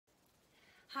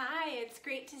Hi, it's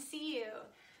great to see you.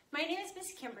 My name is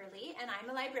Miss Kimberly, and I'm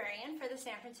a librarian for the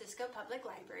San Francisco Public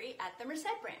Library at the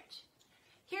Merced branch.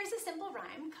 Here's a simple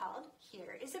rhyme called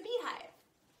Here is a Beehive.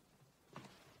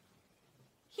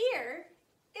 Here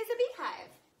is a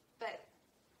beehive, but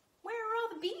where are all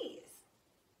the bees?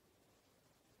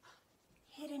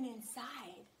 Hidden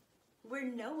inside, where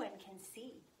no one can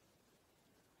see.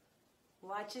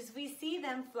 Watch as we see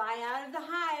them fly out of the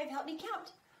hive. Help me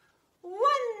count. 1,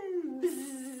 bzz,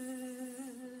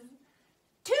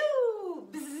 2,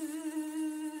 bzz,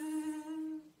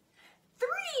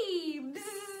 3, bzz,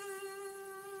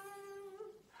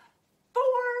 4,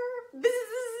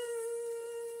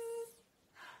 bzz,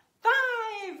 5,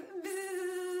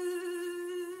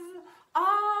 bzz,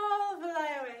 all fly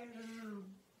away.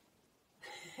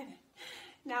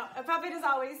 Now, a puppet is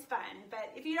always fun,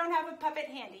 but if you don't have a puppet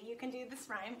handy, you can do this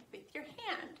rhyme with your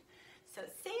hand. So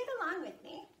say it along with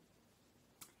me.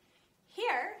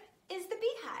 Here is the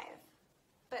beehive,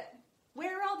 but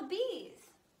where are all the bees?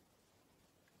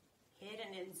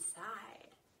 Hidden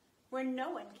inside, where no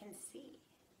one can see.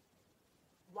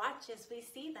 Watch as we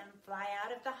see them fly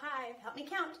out of the hive. Help me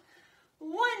count.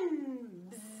 1,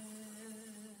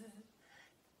 bzz,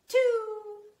 2,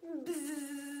 bzz,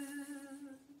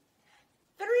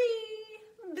 3,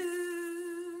 bzz,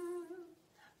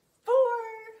 4,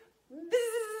 bzz,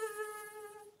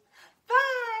 5,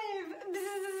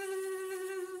 bzz,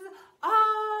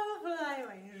 all fly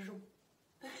away.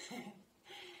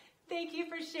 Thank you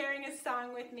for sharing a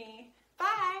song with me.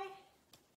 Bye.